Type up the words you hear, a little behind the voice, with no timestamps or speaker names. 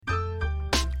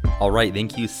All right,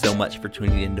 thank you so much for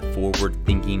tuning in to Forward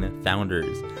Thinking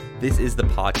Founders. This is the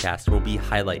podcast where we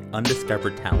highlight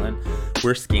undiscovered talent.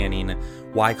 We're scanning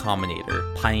Y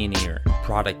Combinator, Pioneer,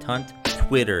 Product Hunt,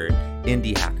 Twitter,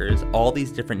 Indie Hackers, all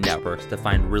these different networks to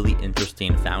find really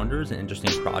interesting founders and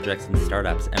interesting projects and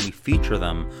startups, and we feature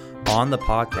them on the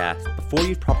podcast before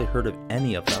you've probably heard of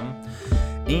any of them.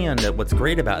 And what's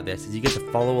great about this is you get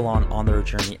to follow along on their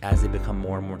journey as they become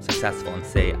more and more successful and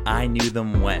say, I knew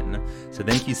them when. So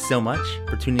thank you so much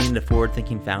for tuning in to Forward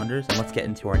Thinking Founders, and let's get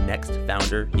into our next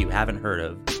founder you haven't heard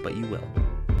of, but you will.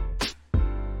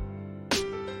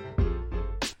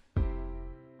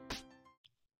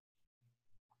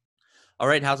 All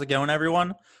right, how's it going,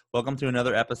 everyone? Welcome to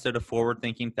another episode of Forward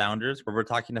Thinking Founders, where we're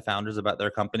talking to founders about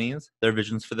their companies, their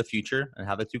visions for the future, and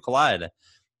how the two collide.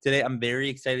 Today, I'm very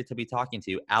excited to be talking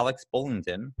to Alex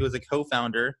Bullington, who is a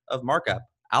co-founder of Markup.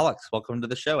 Alex, welcome to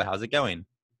the show. How's it going?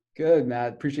 Good,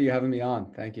 Matt. Appreciate you having me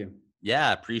on. Thank you.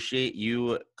 Yeah, appreciate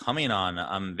you coming on.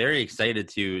 I'm very excited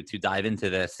to dive into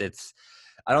this.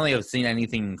 I don't think I've seen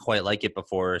anything quite like it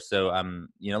before. So,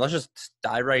 let's just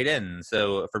dive right in.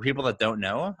 So for people that don't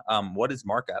know, what is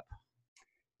Markup?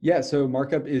 Yeah, so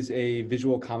Markup is a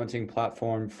visual commenting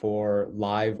platform for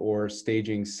live or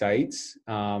staging sites.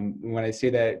 When I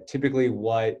say that, typically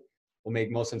what will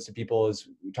make most sense to people is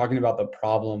talking about the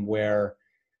problem where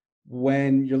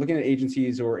when you're looking at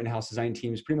agencies or in-house design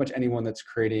teams, pretty much anyone that's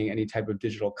creating any type of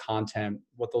digital content,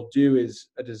 what they'll do is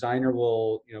a designer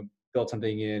will, build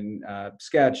something in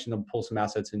Sketch, and they'll pull some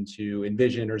assets into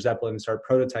InVision or Zeppelin and start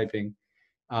prototyping.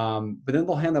 But then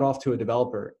they'll hand that off to a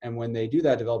developer. And when they do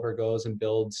that, developer goes and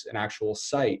builds an actual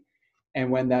site. And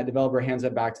when that developer hands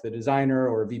that back to the designer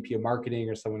or a VP of marketing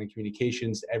or someone in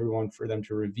communications, everyone for them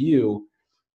to review,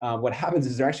 what happens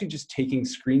is they're actually just taking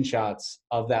screenshots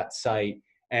of that site,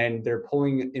 and they're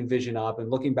pulling InVision up and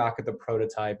looking back at the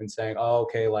prototype and saying, oh,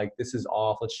 okay, like this is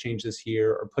off, let's change this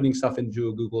here, or putting stuff into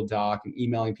a Google Doc and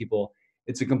emailing people.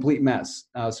 It's a complete mess.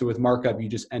 So with Markup, you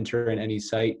just enter in any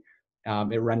site.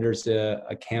 It renders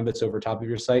a canvas over top of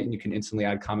your site, and you can instantly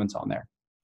add comments on there.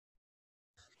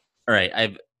 All right. I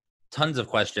have tons of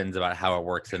questions about how it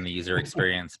works in the user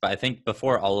experience, but I think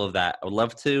before all of that, I would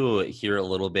love to hear a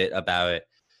little bit about,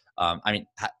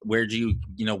 where'd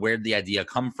the idea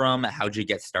come from? How'd you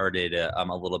get started? A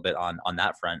little bit on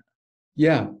that front.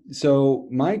 Yeah. So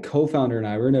my co-founder and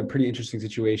I, we're in a pretty interesting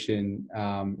situation.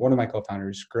 One of my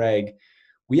co-founders, Greg,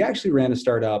 we actually ran a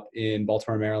startup in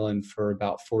Baltimore, Maryland for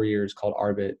about 4 years called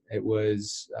Arbit. It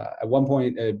was at one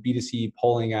point a B2C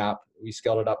polling app. We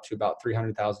scaled it up to about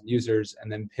 300,000 users and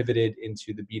then pivoted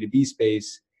into the B2B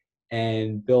space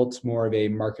and built more of a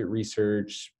market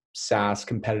research, SaaS,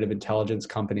 competitive intelligence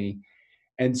company.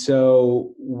 And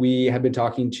so we had been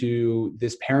talking to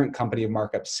this parent company of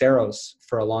Markup, Seros,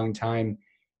 for a long time.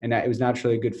 And it was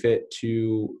naturally a good fit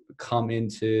to come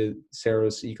into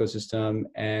Seros' ecosystem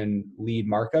and lead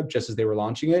Markup just as they were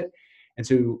launching it. And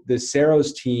so the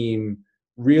Seros team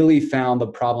really found the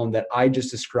problem that I just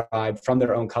described from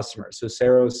their own customers. So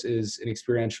Seros is an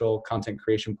experiential content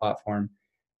creation platform.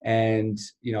 And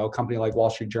a company like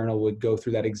Wall Street Journal would go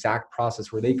through that exact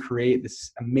process where they create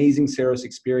this amazing Seros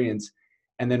experience.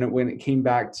 And then when it came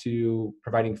back to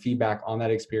providing feedback on that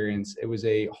experience, it was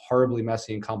a horribly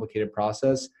messy and complicated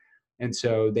process. And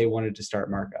so they wanted to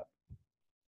start Markup.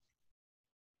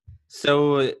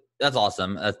 So that's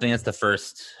awesome. I think that's the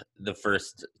first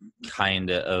kind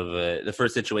of the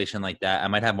first situation like that. I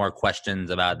might have more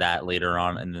questions about that later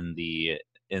on in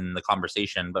the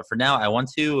conversation. But for now, I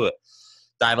want to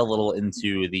dive a little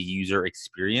into the user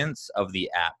experience of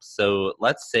the app. So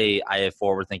let's say I have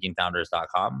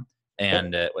forwardthinkingfounders.com.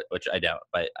 And which I don't,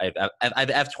 but I have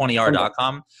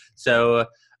f20r.com. So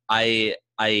I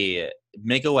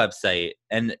make a website,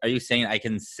 and are you saying I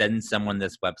can send someone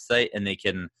this website and they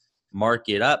can mark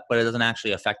it up, but it doesn't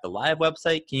actually affect the live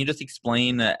website? Can you just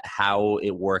explain how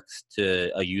it works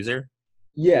to a user?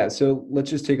 Yeah. So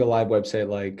let's just take a live website.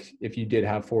 Like if you did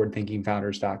have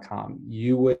forwardthinkingfounders.com,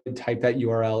 you would type that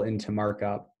URL into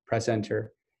Markup, press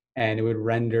enter, and it would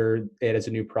render it as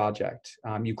a new project.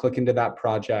 You click into that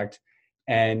project,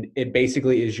 and it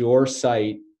basically is your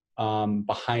site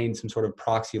behind some sort of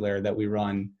proxy layer that we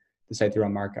run the site through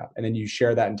on Markup. And then you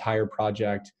share that entire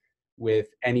project with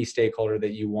any stakeholder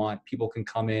that you want. People can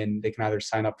come in, they can either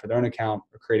sign up for their own account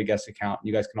or create a guest account.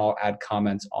 You guys can all add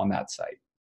comments on that site.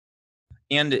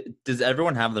 And does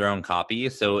everyone have their own copy?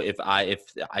 So if I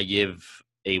give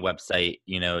a website,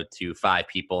 to 5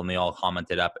 people and they all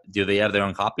commented up, do they have their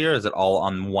own copy, or is it all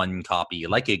on one copy,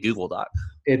 like a Google Doc?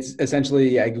 It's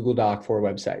essentially a Google Doc for a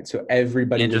website. So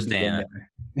everybody. Interesting.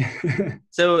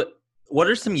 So what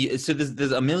are some, so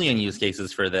there's a million use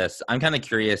cases for this. I'm kind of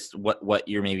curious what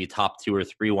your maybe top 2 or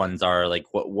 3 ones are. Like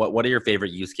what are your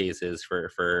favorite use cases for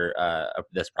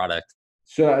this product?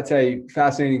 So that's a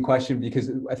fascinating question because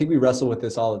I think we wrestle with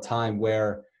this all the time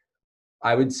where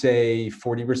I would say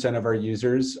 40% of our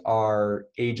users are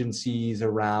agencies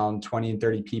around 20 and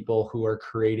 30 people who are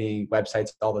creating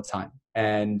websites all the time.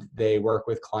 And they work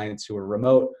with clients who are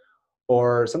remote,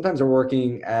 or sometimes they're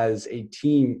working as a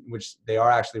team, which they are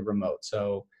actually remote.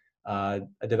 So a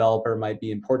developer might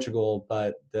be in Portugal,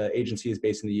 but the agency is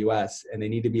based in the US and they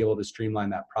need to be able to streamline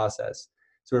that process.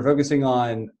 So we're focusing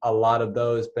on a lot of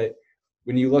those. But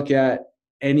when you look at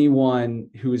anyone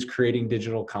who is creating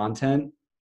digital content,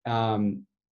 um,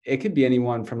 it could be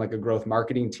anyone from like a growth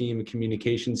marketing team, a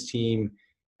communications team,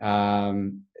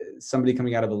 um, somebody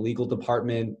coming out of a legal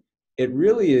department. It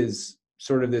really is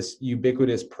sort of this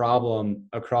ubiquitous problem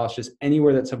across just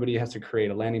anywhere that somebody has to create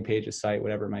a landing page, a site,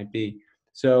 whatever it might be.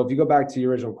 So if you go back to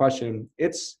your original question,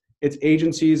 it's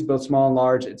agencies, both small and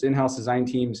large, it's in-house design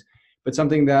teams. But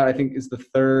something that I think is the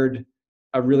third,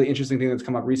 a really interesting thing that's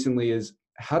come up recently is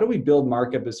how do we build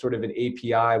markup as sort of an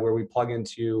API where we plug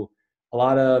into a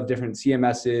lot of different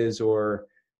CMSs or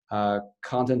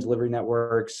content delivery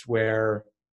networks where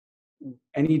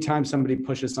anytime somebody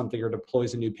pushes something or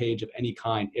deploys a new page of any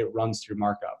kind, it runs through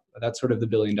markup. That's sort of the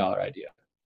billion-dollar idea.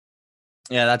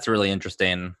 Yeah, that's really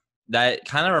interesting. That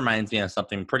kind of reminds me of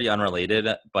something pretty unrelated,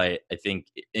 but I think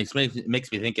it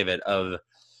makes me think of it of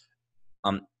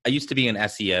I used to be in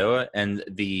SEO, and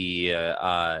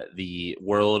the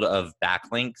world of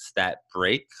backlinks that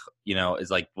break,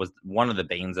 was one of the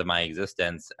banes of my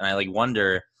existence. And I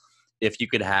wonder if you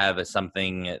could have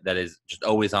something that is just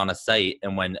always on a site,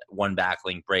 and when one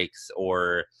backlink breaks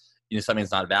or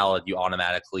something's not valid, you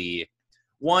automatically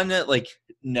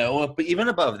no. But even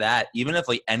above that, even if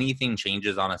anything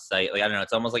changes on a site, I don't know,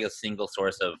 it's almost like a single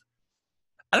source of,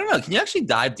 I don't know. Can you actually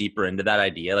dive deeper into that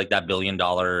idea, like that $1 billion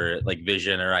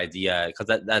vision or idea?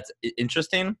 Because that's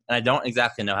interesting, and I don't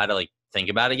exactly know how to think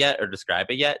about it yet or describe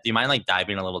it yet. Do you mind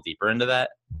diving a little deeper into that?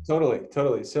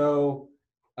 Totally. So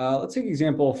let's take an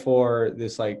example for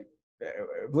this.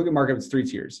 Look at markup. It's 3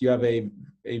 tiers. You have a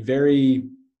very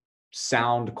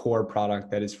sound core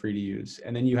product that is free to use,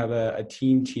 and then you have a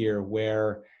team tier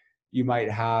where you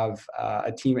might have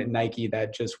a team at Nike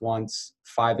that just wants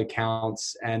 5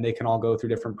 accounts and they can all go through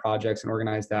different projects and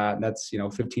organize that. And that's,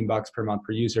 $15 per month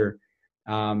per user.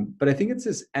 But I think it's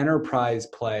this enterprise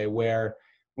play where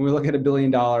when we look at $1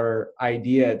 billion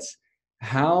idea, it's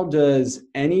how does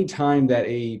any time that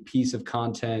a piece of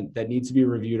content that needs to be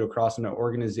reviewed across an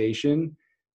organization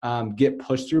get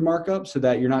pushed through markup, so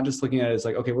that you're not just looking at it as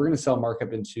okay, we're going to sell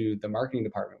markup into the marketing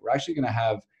department. We're actually going to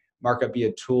have markup be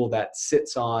a tool that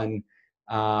sits on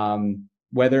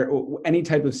whether any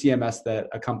type of CMS that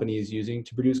a company is using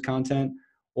to produce content,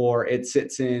 or it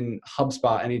sits in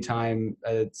HubSpot anytime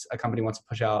a company wants to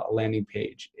push out a landing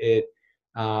page. It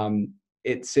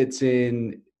sits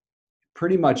in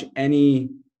pretty much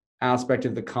any aspect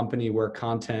of the company where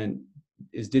content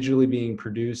is digitally being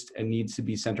produced and needs to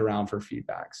be sent around for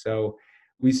feedback. So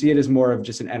we see it as more of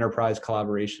just an enterprise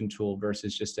collaboration tool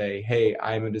versus just hey,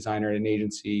 I'm a designer at an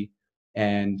agency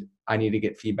and I need to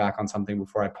get feedback on something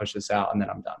before I push this out and then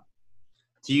I'm done.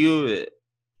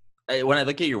 When I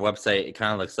look at your website, it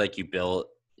kind of looks like you've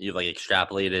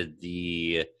extrapolated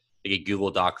a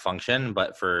Google Doc function,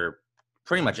 but for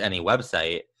pretty much any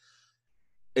website.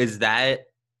 Is that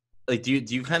do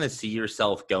you kind of see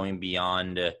yourself going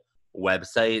beyond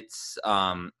websites,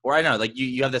 or I don't know,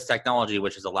 you have this technology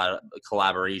which is a lot of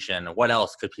collaboration? What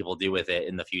else could people do with it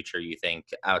in the future, you think,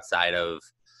 outside of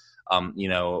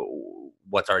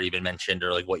what's already been mentioned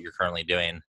or what you're currently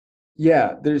doing?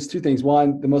 Yeah, there's 2 things.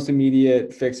 One, the most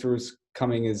immediate fix was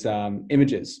coming is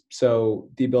images. So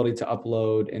the ability to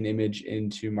upload an image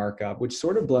into markup, which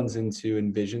sort of blends into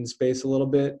InVision space a little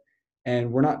bit.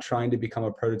 And we're not trying to become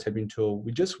a prototyping tool.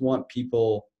 We just want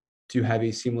people to have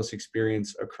a seamless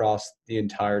experience across the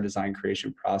entire design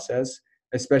creation process,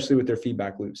 especially with their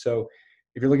feedback loop. So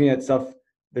if you're looking at stuff,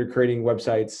 they're creating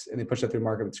websites and they push that through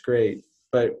markup, it's great.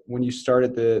 But when you start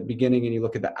at the beginning and you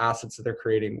look at the assets that they're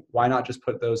creating, why not just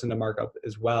put those into markup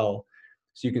as well?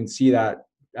 So you can see that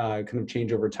kind of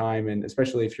change over time. And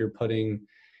especially if you're putting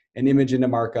an image into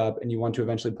markup and you want to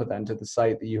eventually put that into the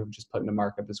site that you have just put into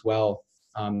markup as well.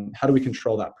 How do we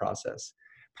control that process?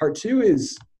 Part 2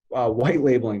 is white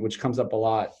labeling, which comes up a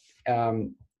lot.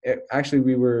 Actually, if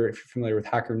you're familiar with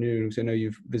Hacker Noon, because I know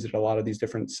you've visited a lot of these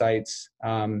different sites.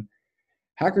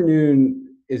 Hacker Noon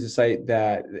is a site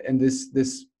that, and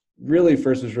this really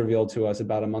first was revealed to us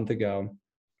about a month ago.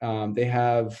 they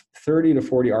have 30 to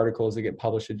 40 articles that get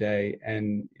published a day.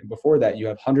 And before that, you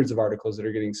have hundreds of articles that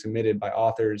are getting submitted by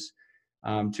authors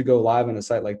to go live on a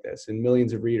site like this and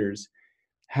millions of readers.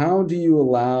 How do you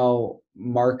allow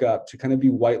markup to kind of be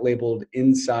white labeled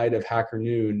inside of Hacker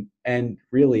Noon and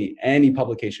really any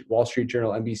publication, Wall Street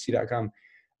Journal, NBC.com,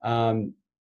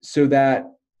 so that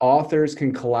authors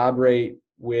can collaborate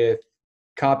with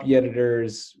copy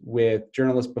editors, with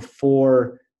journalists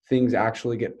before things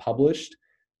actually get published?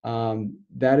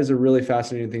 That is a really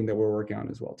fascinating thing that we're working on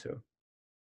as well too.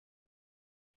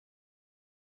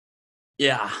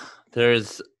 Yeah,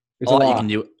 there's a lot you can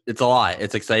do. It's a lot.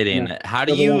 It's exciting. Yeah. How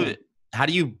do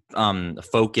you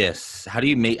focus? How do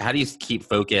you keep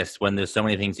focused when there's so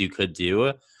many things you could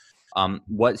do?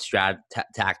 What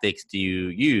tactics do you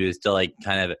use to like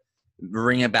kind of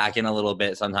bring it back in a little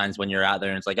bit sometimes when you're out there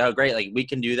and it's like, oh great, like we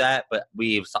can do that, but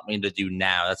we have something to do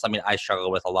now? That's something I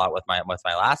struggle with a lot with my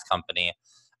last company.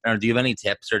 Do you have any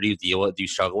tips, or do you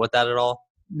struggle with that at all?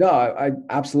 No, I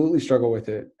absolutely struggle with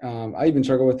it. I even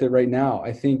struggle with it right now.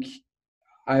 I think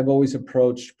I've always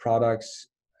approached products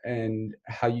and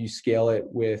how you scale it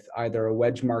with either a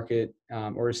wedge market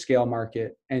or a scale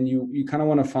market. And you kind of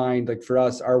want to find, like for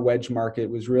us, our wedge market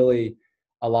was really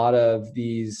a lot of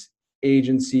these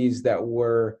agencies that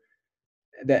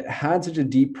had such a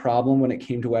deep problem when it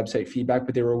came to website feedback,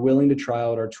 but they were willing to try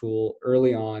out our tool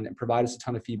early on and provide us a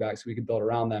ton of feedback so we could build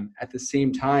around them. At the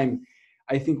same time,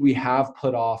 I think we have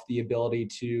put off the ability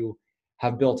to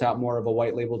have built out more of a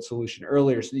white labeled solution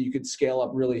earlier so that you could scale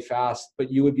up really fast,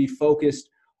 but you would be focused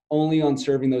only on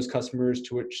serving those customers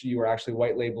to which you are actually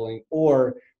white labeling.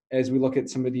 Or as we look at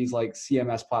some of these like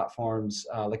CMS platforms,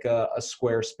 like a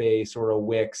Squarespace or a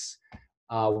Wix,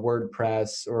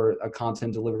 WordPress, or a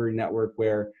content delivery network,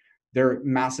 where there are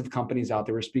massive companies out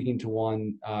there. We're speaking to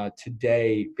one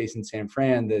today based in San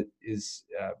Fran that is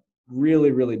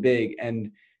really, really big.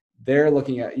 And they're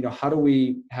looking at, how do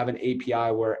we have an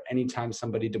API where anytime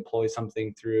somebody deploys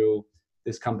something through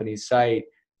this company's site,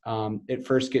 it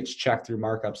first gets checked through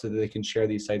markup so that they can share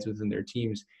these sites within their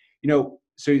teams.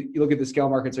 So you look at the scale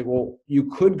market, it's like, well, you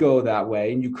could go that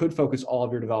way and you could focus all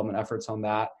of your development efforts on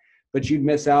that, but you'd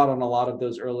miss out on a lot of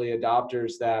those early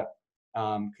adopters that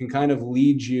can kind of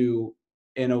lead you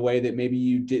in a way that maybe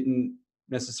you didn't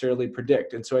necessarily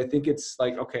predict. And so I think it's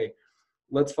like, okay,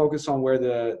 let's focus on where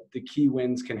the key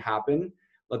wins can happen.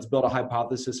 Let's build a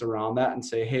hypothesis around that and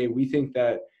say, hey, we think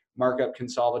that markup can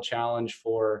solve a challenge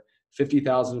for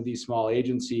 50,000 of these small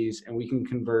agencies, and we can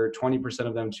convert 20%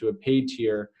 of them to a paid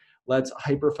tier. Let's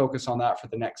hyper focus on that for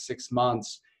the next 6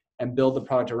 months and build the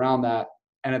product around that.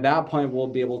 And at that point, we'll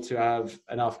be able to have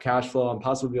enough cash flow and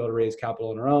possibly be able to raise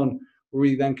capital on our own, where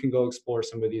we then can go explore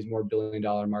some of these more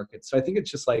billion-dollar markets. So I think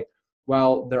it's just like,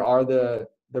 while there are the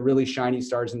really shiny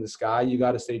stars in the sky, you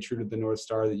got to stay true to the North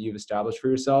Star that you've established for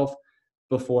yourself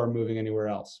before moving anywhere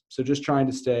else. So just trying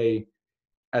to stay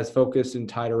as focused and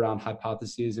tied around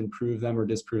hypotheses and prove them or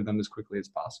disprove them as quickly as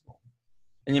possible.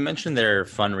 And you mentioned their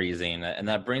fundraising, and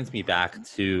that brings me back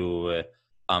to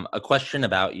a question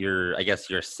about your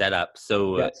setup.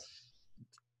 So yes.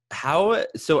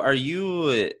 Are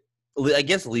you, I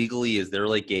guess legally, is there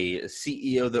like a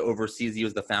CEO that oversees you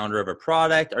as the founder of a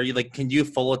product? Are you like, can you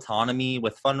have full autonomy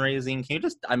with fundraising?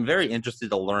 I'm very interested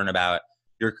to learn about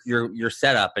your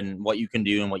setup and what you can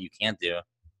do and what you can't do.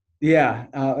 Yeah,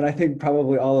 and I think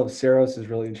probably all of Seros is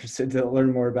really interested to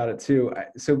learn more about it too.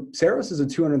 So Seros is a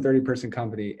 230-person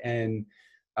company, and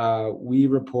we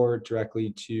report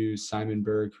directly to Simon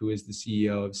Berg, who is the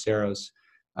CEO of Seros.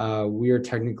 We are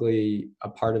technically a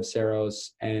part of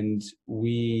Seros, and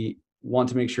we want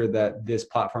to make sure that this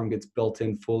platform gets built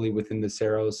in fully within the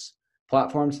Seros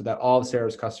platform so that all of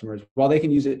Seros customers, while they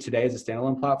can use it today as a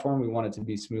standalone platform, we want it to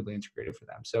be smoothly integrated for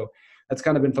them. So that's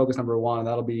kind of been focus number one, and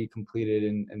that'll be completed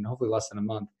in hopefully less than a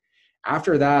month.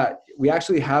 After that, we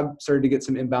actually have started to get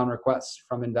some inbound requests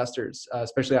from investors,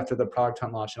 especially after the product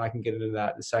hunt launch, and I can get into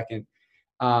that in a second.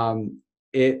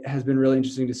 It has been really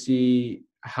interesting to see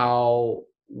how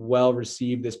well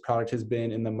received this product has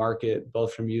been in the market,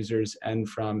 both from users and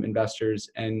from investors.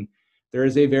 And there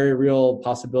is a very real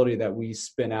possibility that we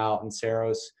spin out, and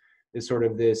Seros is sort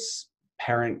of this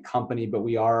parent company, but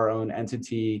we are our own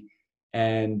entity,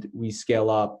 and we scale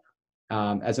up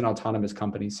as an autonomous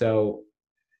company. So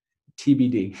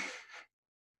TBD.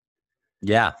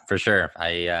 Yeah, for sure.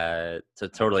 I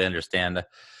totally understand.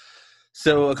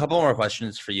 So a couple more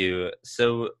questions for you.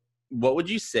 So what would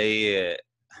you say?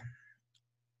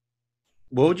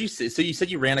 So you said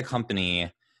you ran a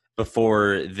company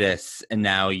before this, and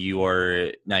now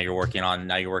you're working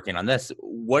on this.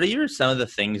 What are some of the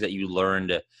things that you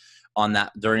learned on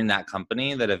that during that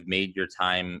company that have made your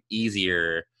time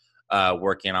easier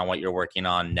working on what you're working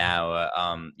on now?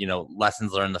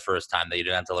 Lessons learned the first time that you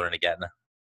didn't have to learn again.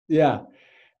 Yeah.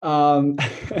 Um,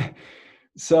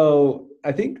 so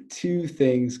I think two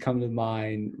things come to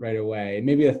mind right away.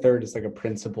 Maybe a third is like a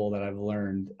principle that I've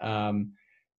learned.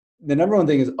 The number one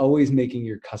thing is always making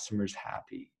your customers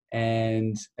happy.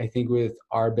 And I think with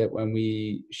Arbit, when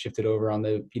we shifted over on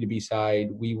the B2B side,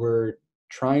 we were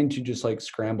trying to just like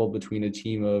scramble between a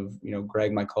team of,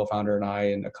 Greg, my co-founder, and I,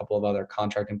 and a couple of other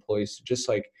contract employees to just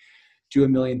like do a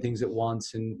million things at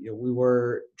once. And we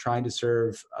were trying to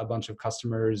serve a bunch of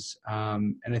customers.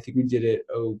 And I think we did it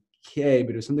okay,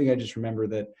 but it was something I just remember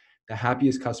that the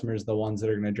happiest customers are the ones that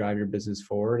are going to drive your business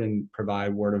forward and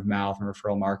provide word of mouth and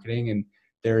referral marketing. And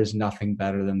there is nothing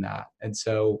better than that. And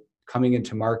so coming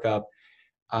into Markup,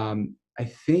 I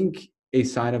think a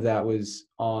sign of that was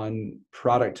on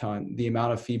Product Hunt, the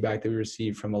amount of feedback that we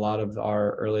received from a lot of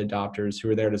our early adopters who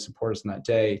were there to support us on that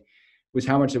day was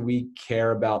how much that we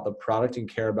care about the product and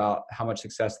care about how much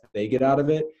success they get out of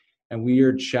it. And we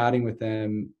are chatting with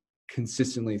them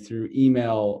consistently through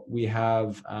email. We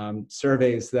have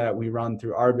surveys that we run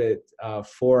through Arbit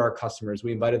for our customers.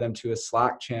 We invited them to a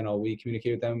Slack channel. We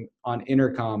communicate with them on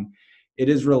Intercom. It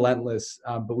is relentless,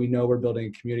 but we know we're building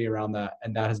a community around that,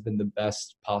 and that has been the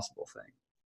best possible thing.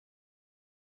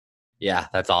 Yeah,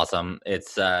 that's awesome.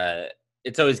 It's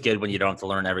always good when you don't have to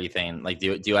learn everything, like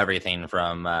do everything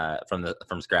from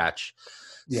scratch.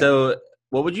 Yeah. So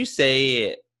what would you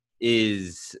say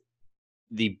is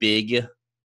the big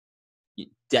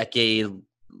decade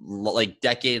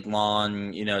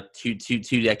long,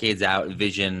 two decades out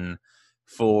vision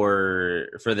for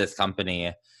this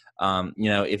company?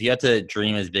 If you had to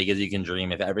dream as big as you can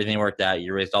dream, if everything worked out,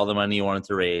 you raised all the money you wanted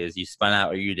to raise, you spun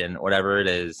out or you didn't, whatever it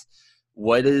is,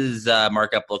 what does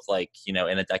Markup look like, in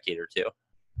a decade or two?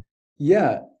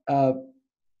 Yeah.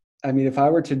 If I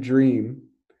were to dream,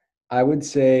 I would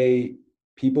say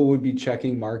people would be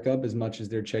checking Markup as much as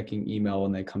they're checking email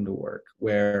when they come to work,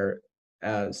 where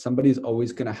somebody's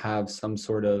always going to have some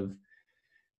sort of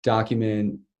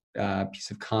document,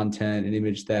 piece of content, an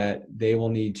image that they will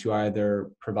need to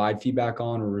either provide feedback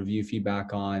on or review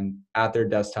feedback on at their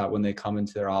desktop when they come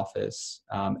into their office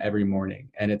every morning.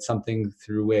 And it's something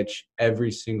through which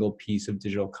every single piece of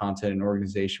digital content and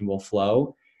organization will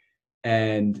flow.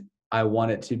 And I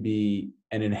want it to be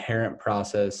an inherent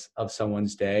process of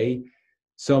someone's day,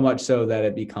 so much so that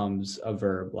it becomes a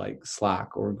verb like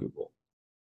Slack or Google.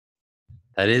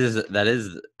 That is,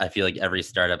 I feel like every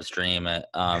startup dream.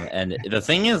 And the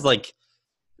thing is, like,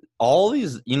 all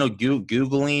these,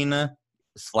 Googling,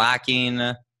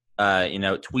 Slacking,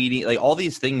 tweeting, like all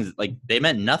these things, like they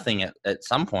meant nothing at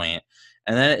some point.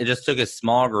 And then it just took a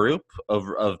small group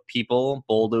of people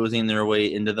bulldozing their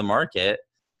way into the market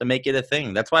to make it a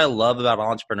thing. That's what I love about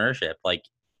entrepreneurship. Like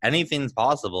anything's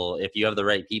possible if you have the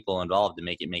right people involved to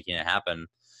making it happen.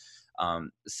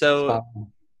 So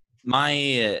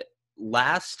my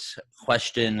last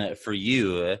question for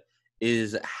you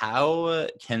is, how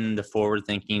can the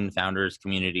forward-thinking founders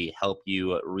community help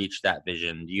you reach that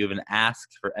vision? Do you have an ask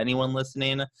for anyone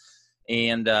listening?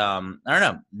 And I don't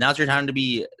know, now's your time to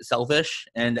be selfish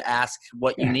and ask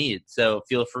what you need. So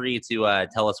feel free to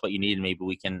tell us what you need, and maybe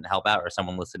we can help out, or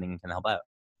someone listening can help out.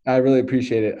 I really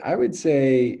appreciate it. I would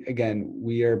say, again,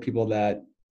 we are people that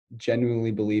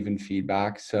genuinely believe in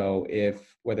feedback. So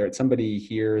whether it's somebody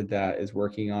here that is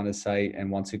working on a site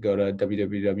and wants to go to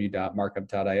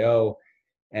www.markup.io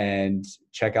and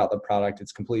check out the product,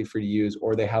 it's completely free to use,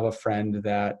 or they have a friend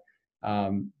that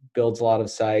builds a lot of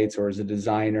sites, or is a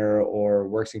designer, or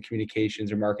works in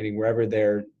communications or marketing, wherever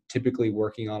they're typically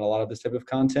working on a lot of this type of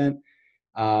content,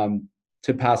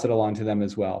 to pass it along to them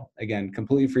as well. Again,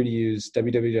 completely free to use,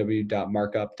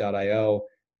 www.markup.io.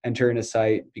 Enter in a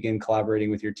site, begin collaborating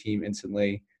with your team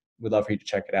instantly. We'd love for you to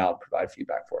check it out, provide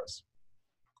feedback for us.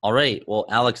 All right. Well,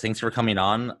 Alex, thanks for coming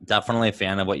on. Definitely a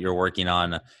fan of what you're working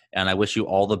on, and I wish you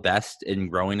all the best in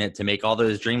growing it to make all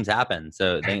those dreams happen.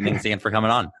 So thanks again for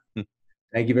coming on.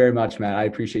 Thank you very much, Matt. I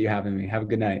appreciate you having me. Have a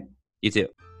good night. You too.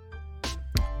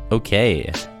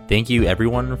 Okay. Thank you,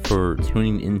 everyone, for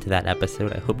tuning into that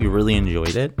episode. I hope you really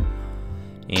enjoyed it.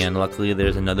 And luckily,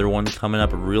 there's another one coming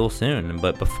up real soon.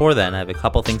 But before then, I have a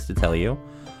couple things to tell you.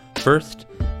 First,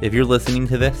 if you're listening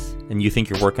to this and you think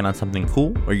you're working on something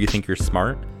cool, or you think you're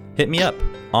smart, hit me up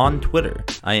on Twitter.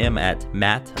 I am at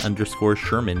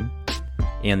Matt_Sherman,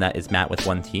 and that is Matt with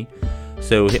 1 T.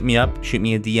 So hit me up, shoot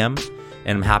me a DM,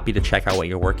 and I'm happy to check out what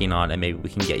you're working on, and maybe we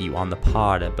can get you on the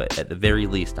pod. But at the very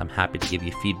least, I'm happy to give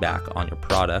you feedback on your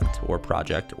product or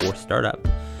project or startup.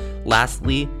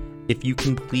 Lastly, if you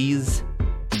can please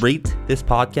rate this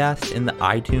podcast in the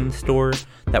iTunes store,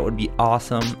 that would be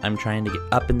awesome. I'm trying to get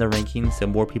up in the rankings so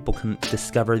more people can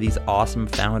discover these awesome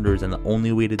founders, and the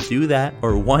only way to do that,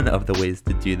 or one of the ways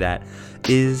to do that,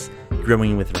 is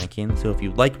growing with rankings. So if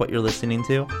you like what you're listening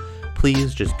to,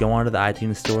 please just go onto the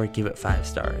iTunes store, give it 5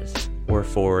 stars, or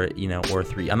 4, or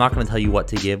 3. I'm not going to tell you what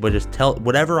to give, but just tell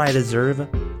whatever I deserve,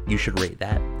 you should rate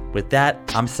that. With that,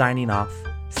 I'm signing off.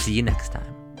 See you next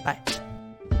time. Bye.